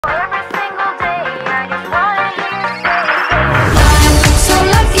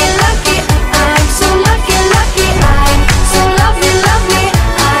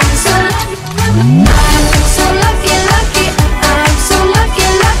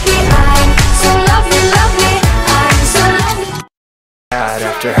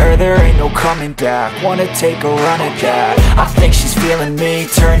coming back, wanna take a run at that. I think she's feeling me,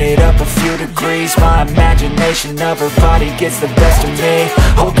 turn it up a few degrees. My imagination of her body gets the best of me.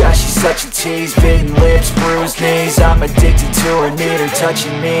 Oh gosh, she's such a tease, bitten lips, bruised knees. I'm addicted to her, need her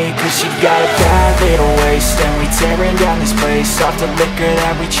touching me. Cause she got a bad little waist, and we tearing down this place. Off the liquor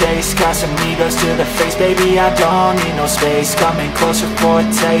that we chase, got some egos to the face. Baby, I don't need no space, coming closer for a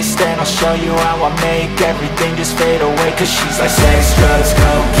taste. And I'll show you how I make everything just fade away. Cause she's like sex, drugs,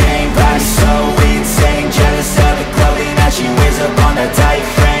 cocaine, body so insane. Jealous of the clothing that she wears up on that tight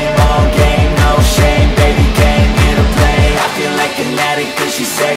frame. All game, no shame, baby came here to play. I feel like an addict cause she's sex,